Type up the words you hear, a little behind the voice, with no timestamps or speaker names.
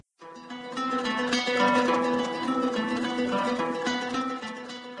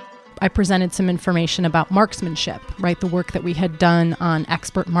I presented some information about marksmanship, right? The work that we had done on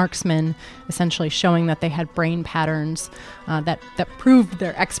expert marksmen, essentially showing that they had brain patterns that proved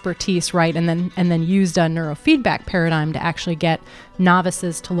their expertise, right? And then used a neurofeedback paradigm to actually get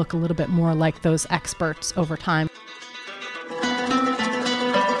novices to look a little bit more like those experts over time.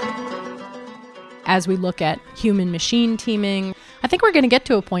 As we look at human-machine teaming, I think we're going to get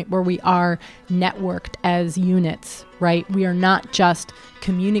to a point where we are networked as units, right? We are not just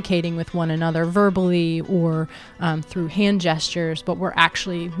communicating with one another verbally or through hand gestures, but we're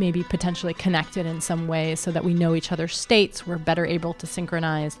actually maybe potentially connected in some way so that we know each other's states. We're better able to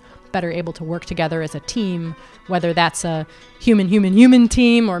synchronize, better able to work together as a team, whether that's a human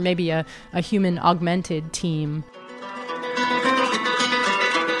team or maybe a human augmented team.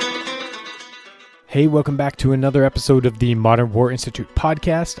 Hey, welcome back to another episode of the Modern War Institute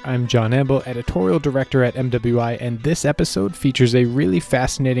podcast. I'm John Amble, editorial director at MWI, and this episode features a really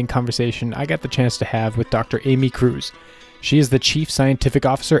fascinating conversation I got the chance to have with Dr. Amy Kruse. She is the chief scientific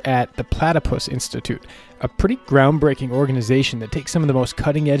officer at the Platypus Institute, a pretty groundbreaking organization that takes some of the most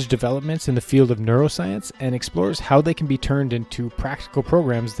cutting-edge developments in the field of neuroscience and explores how they can be turned into practical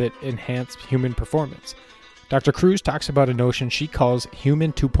programs that enhance human performance. Dr. Kruse talks about a notion she calls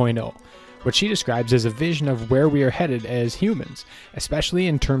Human 2.0. What she describes as a vision of where we are headed as humans, especially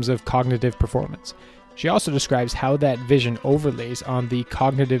in terms of cognitive performance. She also describes how that vision overlays on the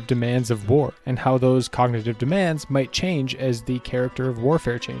cognitive demands of war and how those cognitive demands might change as the character of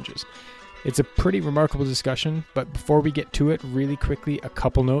warfare changes. It's a pretty remarkable discussion, but before we get to it, really quickly, a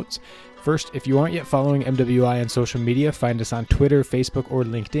couple notes. First, if you aren't yet following MWI on social media, find us on Twitter, Facebook, or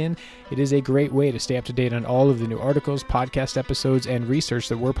LinkedIn. It is a great way to stay up to date on all of the new articles, podcast episodes, and research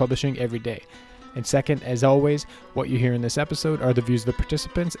that we're publishing every day. And second, as always, what you hear in this episode are the views of the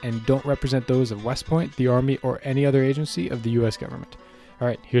participants and don't represent those of West Point, the Army, or any other agency of the U.S. government. All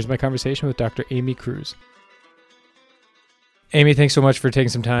right, here's my conversation with Dr. Amy Kruse. Amy, thanks so much for taking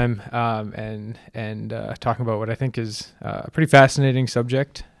some time and talking about what I think is a pretty fascinating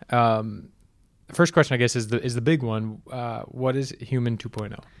subject. The first question, I guess, is the big one. What is Human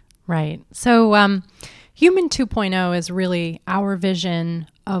 2.0? Right. So Human 2.0 is really our vision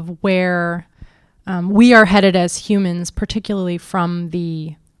of where we are headed as humans, particularly from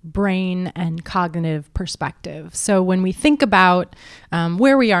the brain and cognitive perspective. So when we think about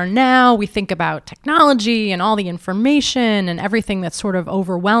where we are now, we think about technology and all the information and everything that's sort of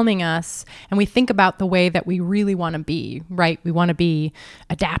overwhelming us. And we think about the way that we really want to be, right? We want to be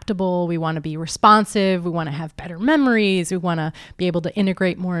adaptable. We want to be responsive. We want to have better memories. We want to be able to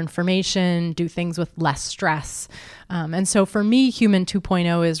integrate more information, do things with less stress. And so for me, Human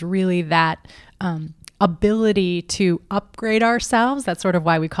 2.0 is really that ability to upgrade ourselves. That's sort of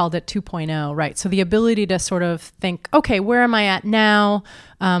why we called it 2.0, right? So the ability to sort of think, okay, where am I at now?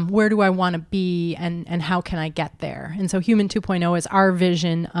 Where do I want to be? And how can I get there? And so Human 2.0 is our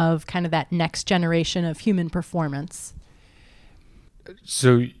vision of kind of that next generation of human performance.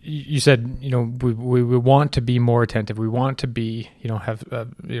 So you said, we want to be more attentive. We want to be, have,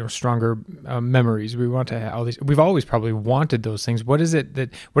 stronger memories. We want to have all these. We've always probably wanted those things. What is it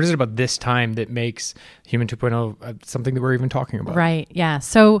about this time that makes Human 2.0 something that we're even talking about? Right. Yeah.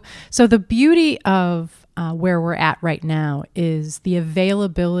 So the beauty of where we're at right now is the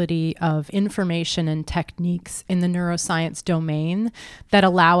availability of information and techniques in the neuroscience domain that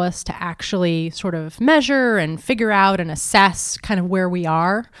allow us to actually sort of measure and figure out and assess kind of where we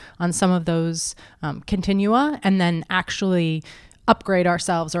are on some of those continua, and then actually upgrade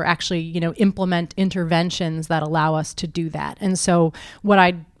ourselves or actually, implement interventions that allow us to do that. And so what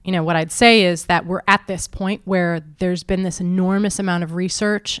I'd say is that we're at this point where there's been this enormous amount of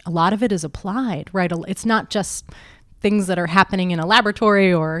research. A lot of it is applied, right? It's not just things that are happening in a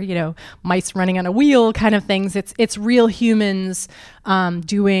laboratory or, mice running on a wheel kind of things. It's real humans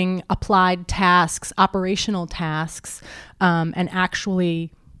doing applied tasks, operational tasks, and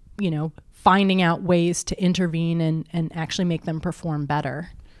actually, finding out ways to intervene and actually make them perform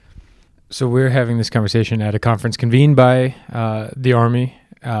better. So we're having this conversation at a conference convened by the Army.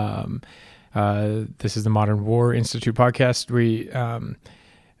 This is the Modern War Institute podcast.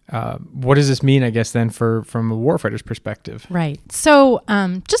 What does this mean, I guess, then from a warfighter's perspective? Right. So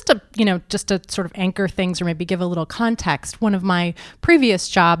just to sort of anchor things or maybe give a little context, one of my previous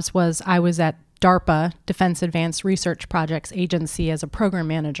jobs was I was at DARPA, Defense Advanced Research Projects Agency, as a program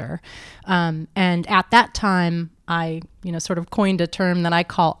manager. And at that time, I, sort of coined a term that I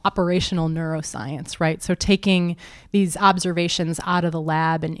call operational neuroscience, right? So taking these observations out of the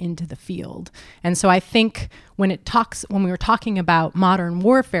lab and into the field. And so I think when we were talking about modern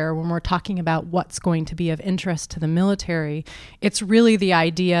warfare, when we're talking about what's going to be of interest to the military, it's really the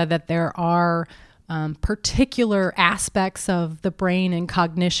idea that there are particular aspects of the brain and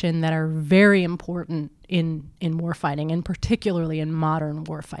cognition that are very important in warfighting, and particularly in modern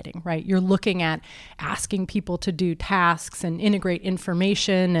warfighting, right? You're looking at asking people to do tasks and integrate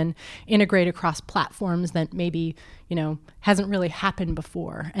information and integrate across platforms that maybe, hasn't really happened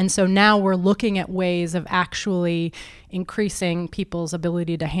before. And so now we're looking at ways of actually increasing people's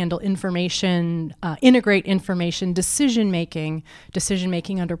ability to handle information, integrate information, decision-making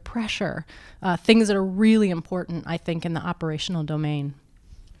under pressure, things that are really important, I think, in the operational domain.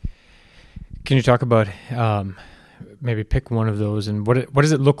 Can you talk about maybe pick one of those, and what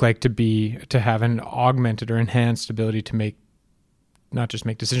does it look like to have an augmented or enhanced ability to not just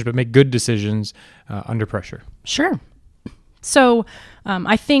make decisions, but make good decisions under pressure? Sure. So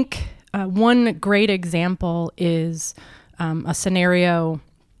I think one great example is a scenario,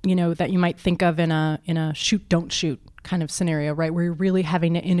 that you might think of in a shoot, don't shoot kind of scenario, right? Where you're really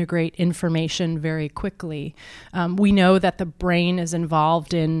having to integrate information very quickly. We know that the brain is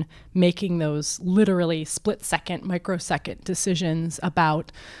involved in making those literally split-second, microsecond decisions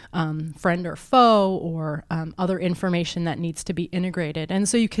about friend or foe or other information that needs to be integrated. And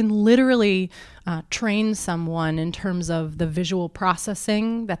so you can literally train someone in terms of the visual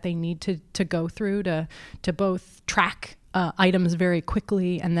processing that they need to go through to both track items very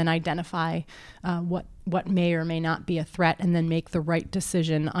quickly and then identify what may or may not be a threat, and then make the right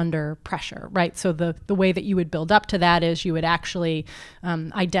decision under pressure, right? So the way that you would build up to that is you would actually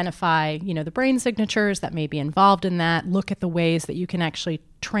identify, the brain signatures that may be involved in that, look at the ways that you can actually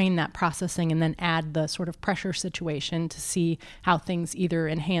train that processing, and then add the sort of pressure situation to see how things either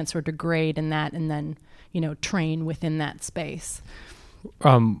enhance or degrade in that, and then, train within that space.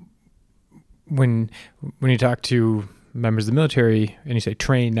 When you talk to members of the military and you say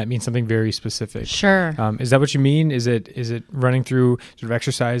train, that means something very specific. Sure. Is that what you mean? Is it running through sort of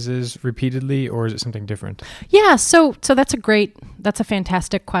exercises repeatedly, or is it something different? Yeah. So that's a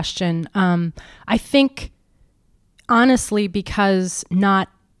fantastic question. I think honestly, because not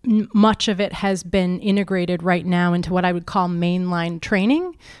much of it has been integrated right now into what I would call mainline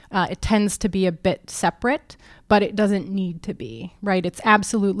training, it tends to be a bit separate, but it doesn't need to be, right? It's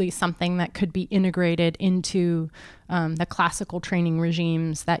absolutely something that could be integrated into the classical training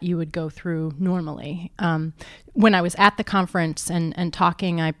regimes that you would go through normally. When I was at the conference and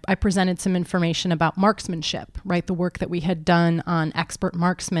talking, I presented some information about marksmanship, right? The work that we had done on expert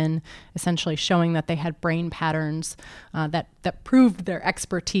marksmen, essentially showing that they had brain patterns that proved their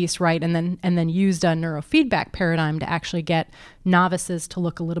expertise, right? And then used a neurofeedback paradigm to actually get novices to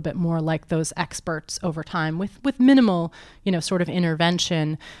look a little bit more like those experts over time with minimal, sort of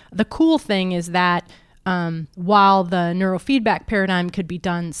intervention. The cool thing is that while the neurofeedback paradigm could be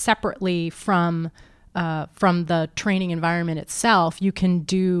done separately from the training environment itself, you can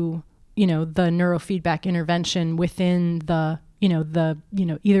do, the neurofeedback intervention within the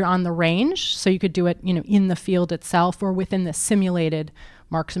either on the range, so you could do it, in the field itself, or within the simulated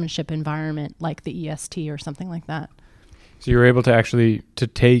marksmanship environment like the EST or something like that. So you're able to actually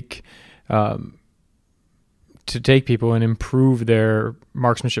take people and improve their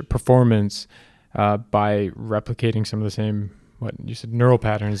marksmanship performance by replicating some of the same, what you said, neural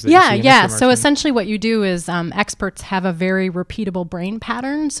patterns. Yeah. So essentially what you do is experts have a very repeatable brain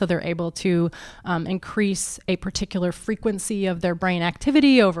pattern. So they're able to increase a particular frequency of their brain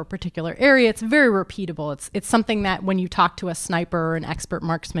activity over a particular area. It's very repeatable. It's something that when you talk to a sniper or an expert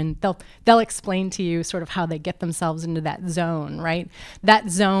marksman, they'll explain to you sort of how they get themselves into that zone, right? That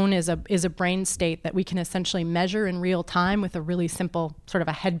zone is a brain state that we can essentially measure in real time with a really simple sort of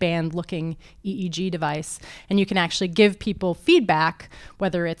a headband looking EEG device. And you can actually give people feedback,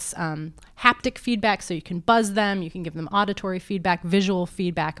 whether it's haptic feedback, so you can buzz them, you can give them auditory feedback, visual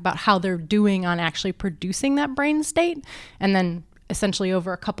feedback about how they're doing on actually producing that brain state. And then essentially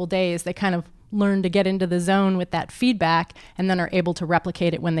over a couple days, they kind of learn to get into the zone with that feedback, and then are able to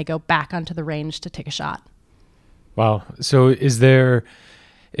replicate it when they go back onto the range to take a shot. Wow. So is that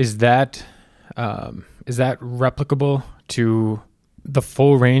replicable to the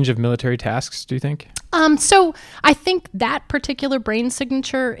full range of military tasks, do you think? So I think that particular brain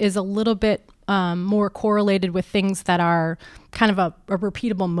signature is a little bit more correlated with things that are kind of a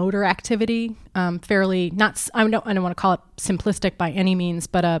repeatable motor activity, fairly not. I don't want to call it simplistic by any means,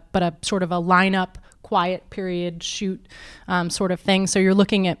 but a sort of a lineup, quiet period, shoot sort of thing. So you're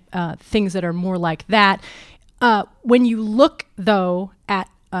looking at things that are more like that. When you look though at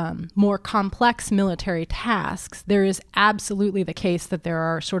more complex military tasks, there is absolutely the case that there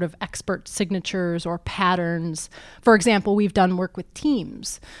are sort of expert signatures or patterns. For example, we've done work with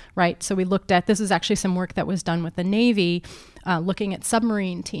teams, right? So we looked at, this is actually some work that was done with the Navy, looking at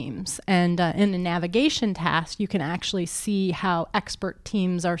submarine teams. And in a navigation task, you can actually see how expert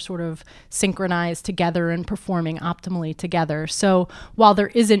teams are sort of synchronized together and performing optimally together. So while there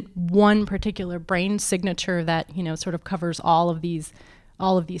isn't one particular brain signature that, sort of covers all of these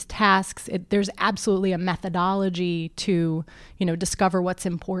tasks, there's absolutely a methodology to, discover what's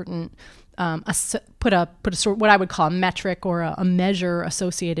important, put a sort what I would call a metric or a measure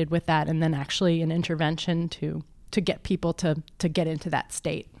associated with that, and then actually an intervention to get people to get into that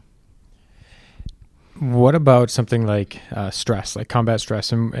state. What about something like stress, like combat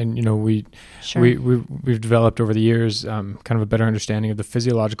stress? And we've developed over the years kind of a better understanding of the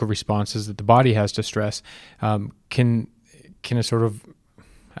physiological responses that the body has to stress. Can a sort of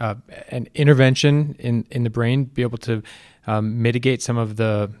an intervention in the brain be able to mitigate some of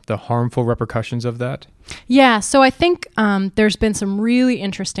the harmful repercussions of that? Yeah, so I think there's been some really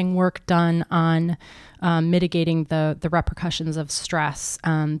interesting work done on mitigating the repercussions of stress.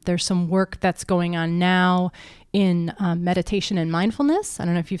 There's some work that's going on now in meditation and mindfulness. I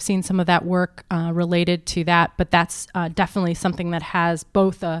don't know if you've seen some of that work related to that, but that's definitely something that has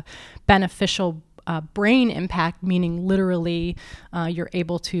both a beneficial brain impact, meaning literally you're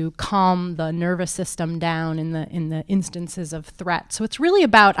able to calm the nervous system down in the instances of threat. So it's really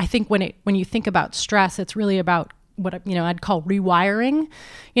about, I think when you think about stress, it's really about what I'd call rewiring.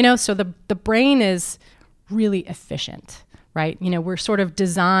 So the brain is really efficient, right? We're sort of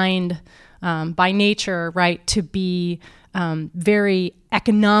designed by nature, right, to be very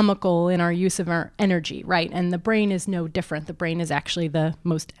economical in our use of our energy, right? And the brain is no different. The brain is actually the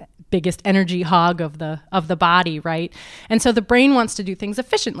biggest energy hog of the body, right? And so the brain wants to do things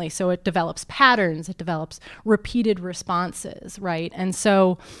efficiently. So it develops patterns, it develops repeated responses, right? And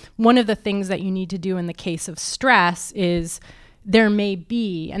so one of the things that you need to do in the case of stress is there may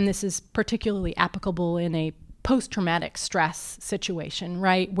be, and this is particularly applicable in a post-traumatic stress situation,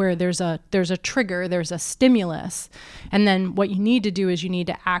 right? Where there's a trigger, there's a stimulus. And then what you need to do is you need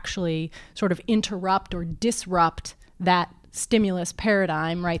to actually sort of interrupt or disrupt that stimulus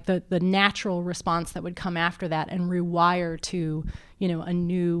paradigm, right? The natural response that would come after that, and rewire to, a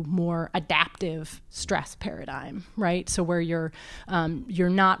new, more adaptive stress paradigm, right? So where you're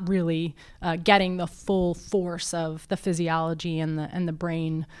not really getting the full force of the physiology and the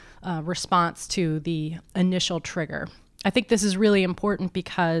brain response to the initial trigger. I think this is really important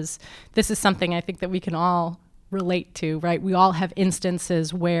because this is something I think that we can all relate to, right? We all have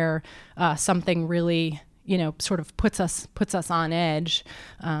instances where something really sort of puts us on edge.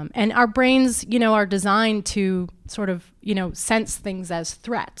 And our brains, are designed to sort of, sense things as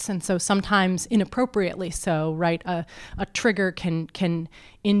threats. And so sometimes inappropriately so, right? A trigger can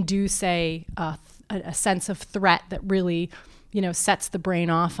induce a sense of threat that really, sets the brain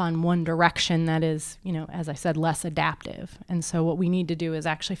off on one direction that is, as I said, less adaptive. And so what we need to do is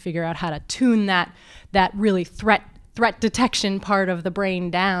actually figure out how to tune that really threat detection part of the brain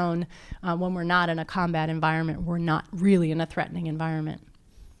down when we're not in a combat environment, we're not really in a threatening environment.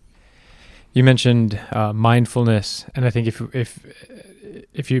 You mentioned mindfulness, and I think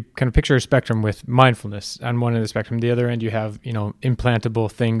if you kind of picture a spectrum with mindfulness on one end of the spectrum, the other end you have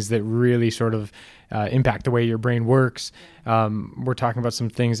implantable things that really sort of impact the way your brain works. We're talking about some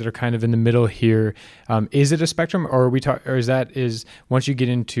things that are kind of in the middle here. Is it a spectrum, or is once you get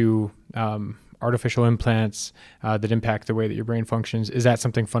into artificial implants that impact the way that your brain functions, is that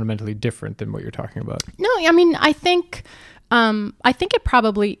something fundamentally different than what you're talking about? No, I mean, I think it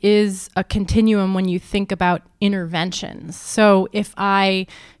probably is a continuum when you think about interventions. So if I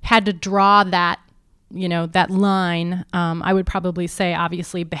had to draw that line, I would probably say,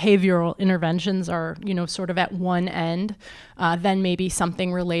 obviously, behavioral interventions are, sort of at one end. Then maybe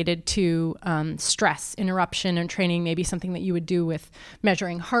something related to stress interruption and training, maybe something that you would do with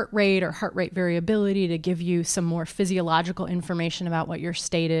measuring heart rate or heart rate variability to give you some more physiological information about what your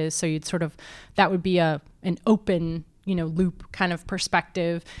state is. So you'd that would be an open loop kind of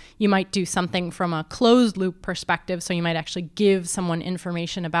perspective. You might do something from a closed loop perspective. So you might actually give someone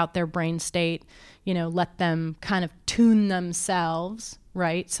information about their brain state, let them kind of tune themselves,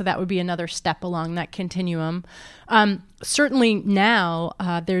 right? So that would be another step along that continuum. Certainly now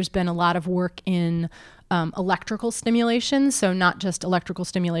there's been a lot of work in electrical stimulation. So not just electrical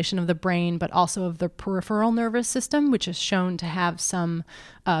stimulation of the brain, but also of the peripheral nervous system, which is shown to have some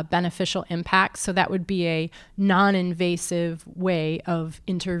beneficial impacts. So that would be a non-invasive way of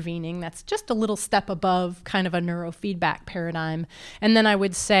intervening. That's just a little step above kind of a neurofeedback paradigm. And then I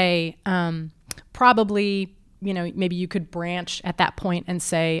would say probably maybe you could branch at that point and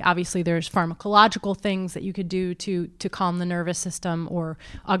say, obviously there's pharmacological things that you could do to calm the nervous system or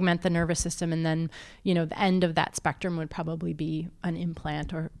augment the nervous system. And then, the end of that spectrum would probably be an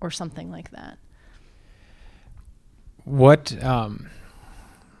implant or something like that. What, I'm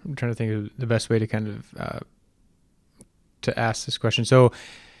trying to think of the best way to kind of, to ask this question. So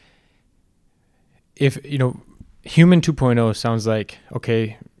if, human 2.0 sounds like,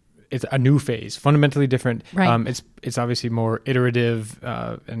 okay, it's a new phase, fundamentally different. Right. It's obviously more iterative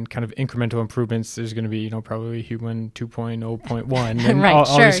and kind of incremental improvements. There's going to be, probably human 2.0.1 and right. all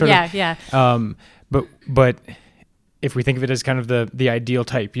Sure. these sort Yeah. But if we think of it as kind of the ideal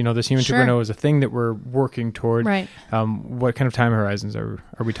type, this human 2.0 is a thing that we're working toward. Right. What kind of time horizons are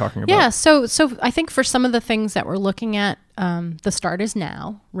we talking about? Yeah. So I think for some of the things that we're looking at, the start is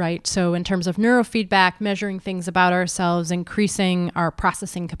now, right? So in terms of neurofeedback, measuring things about ourselves, increasing our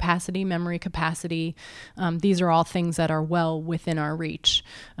processing capacity, memory capacity, these are all things that are well within our reach.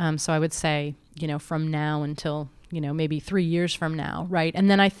 So I would say, from now until, maybe 3 years from now, right?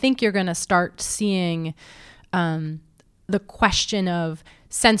 And then I think you're going to start seeing the question of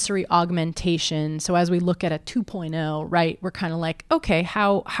sensory augmentation. So as we look at a 2.0, right, we're kind of like, okay,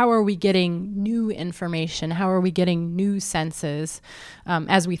 how are we getting new information? How are we getting new senses?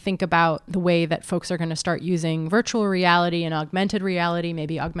 As we think about the way that folks are going to start using virtual reality and augmented reality,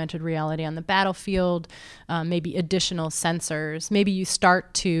 maybe augmented reality on the battlefield, maybe additional sensors, maybe you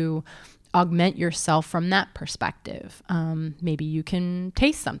start to augment yourself from that perspective. Maybe you can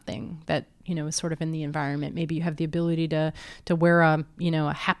taste something that is sort of in the environment. Maybe you have the ability to wear a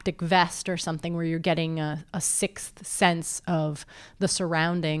haptic vest or something where you're getting a sixth sense of the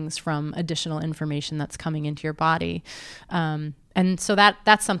surroundings from additional information that's coming into your body. And so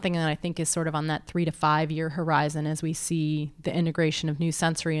that's something that I think is sort of on that 3 to 5 year horizon as we see the integration of new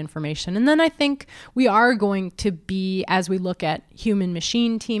sensory information. And then I think we are going to be, as we look at human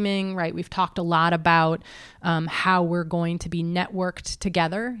machine teaming, right? We've talked a lot about how we're going to be networked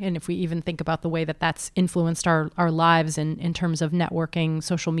together. And if we even think about the way that that's influenced our lives in terms of networking,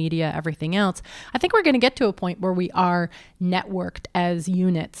 social media, everything else, I think we're going to get to a point where we are networked as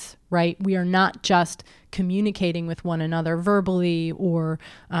units, right? We are not just communicating with one another verbally or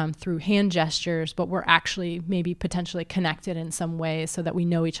through hand gestures, but we're actually maybe potentially connected in some way so that we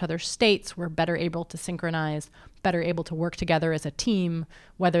know each other's states. We're better able to synchronize, better able to work together as a team,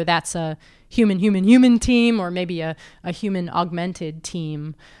 whether that's a human team or maybe a human augmented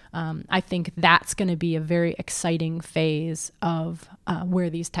team. I think that's going to be a very exciting phase of where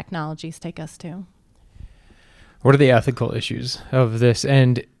these technologies take us to. What are the ethical issues of this?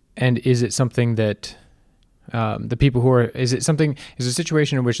 And is it something that is a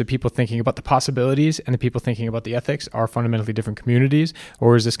situation in which the people thinking about the possibilities and the people thinking about the ethics are fundamentally different communities?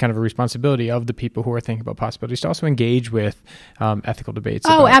 Or is this kind of a responsibility of the people who are thinking about possibilities to also engage with ethical debates?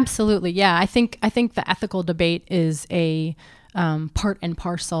 Oh, absolutely. Yeah. I think the ethical debate is a part and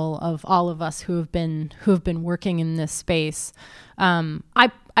parcel of all of us who have been working in this space.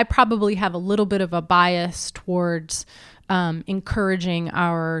 I probably have a little bit of a bias towards encouraging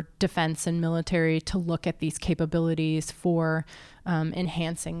our defense and military to look at these capabilities for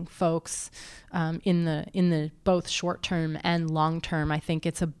enhancing folks in the both short term and long term. I think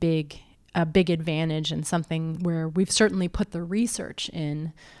it's a big advantage and something where we've certainly put the research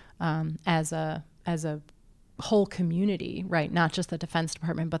in as a whole community, right? Not just the Defense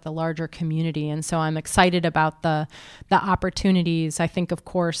Department, but the larger community. And so I'm excited about the opportunities. I think, of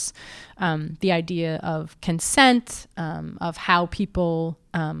course, the idea of consent, of how people's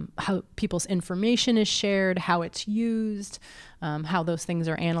information is shared, how it's used, how those things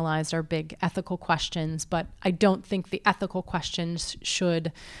are analyzed are big ethical questions. But I don't think the ethical questions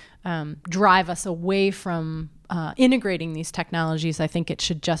should drive us away from integrating these technologies. I think it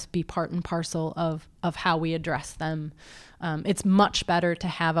should just be part and parcel of how we address them. It's much better to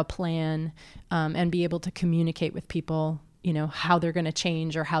have a plan and be able to communicate with people, how they're going to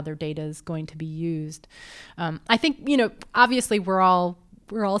change or how their data is going to be used. I think, obviously we're all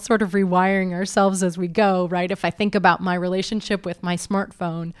we're all sort of rewiring ourselves as we go, right? If I think about my relationship with my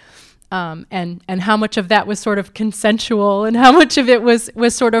smartphone, and how much of that was sort of consensual and how much of it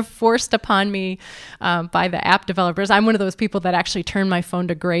was sort of forced upon me by the app developers. I'm one of those people that actually turn my phone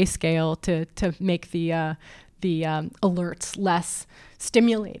to grayscale to make the alerts less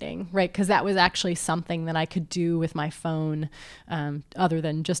stimulating, right? Because that was actually something that I could do with my phone, other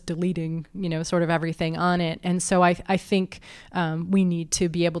than just deleting, sort of everything on it. And so I think we need to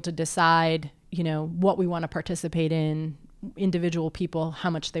be able to decide, what we want to participate in, individual people, how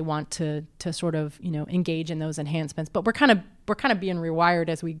much they want to sort of, engage in those enhancements. But we're kind of being rewired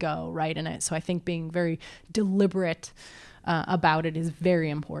as we go, right? And so I think being very deliberate about it is very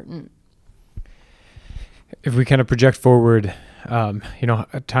important. If we kind of project forward,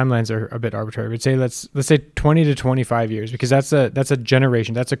 timelines are a bit arbitrary. We'd say let's say 20 to 25 years, because that's a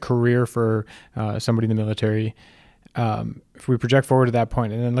generation, that's a career for somebody in the military. If we project forward to that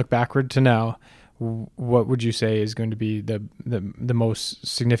point and then look backward to now, what would you say is going to be the most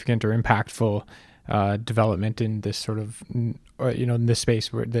significant or impactful development in this sort of in this space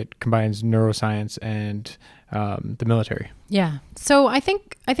that combines neuroscience and the military? Yeah. So I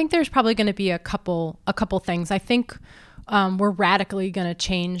think there's probably going to be a couple things. I think we're radically going to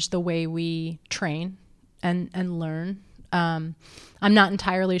change the way we train and learn. I'm not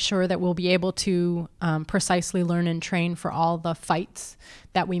entirely sure that we'll be able to precisely learn and train for all the fights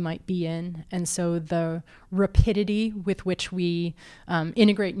that we might be in. And so the rapidity with which we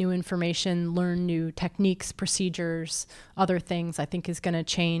integrate new information, learn new techniques, procedures, other things, I think is going to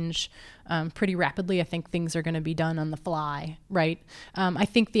change pretty rapidly. I think things are going to be done on the fly, right? I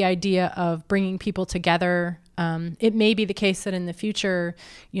think the idea of bringing people together, it may be the case that in the future,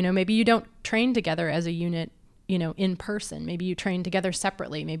 maybe you don't train together as a unit in person. Maybe you train together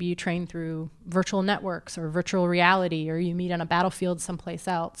separately. Maybe you train through virtual networks or virtual reality, or you meet on a battlefield someplace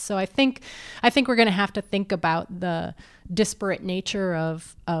else. So I think we're going to have to think about the disparate nature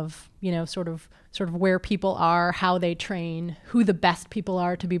of sort of where people are, how they train, who the best people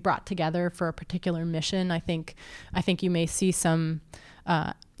are to be brought together for a particular mission. I think you may see some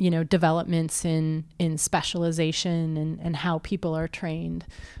developments in specialization and how people are trained.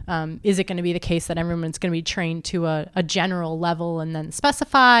 Is it going to be the case that everyone's going to be trained to a general level and then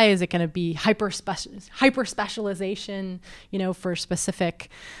specify? Is it going to be hyper specialization, for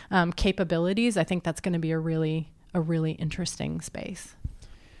specific capabilities? I think that's going to be a really interesting space.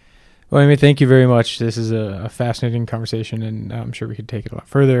 Well, Amy, thank you very much. This is a fascinating conversation, and I'm sure we could take it a lot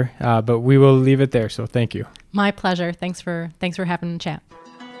further, but we will leave it there. So thank you. My pleasure. Thanks for having a chat.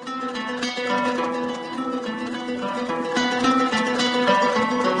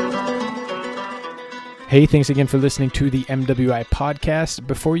 Hey, thanks again for listening to the MWI podcast.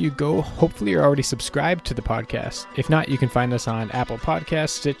 Before you go, hopefully you're already subscribed to the podcast. If not, you can find us on Apple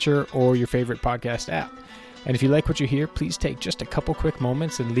Podcasts, Stitcher, or your favorite podcast app. And if you like what you hear, please take just a couple quick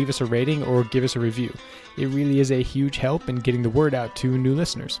moments and leave us a rating or give us a review. It really is a huge help in getting the word out to new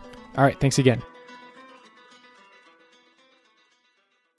listeners. All right, thanks again.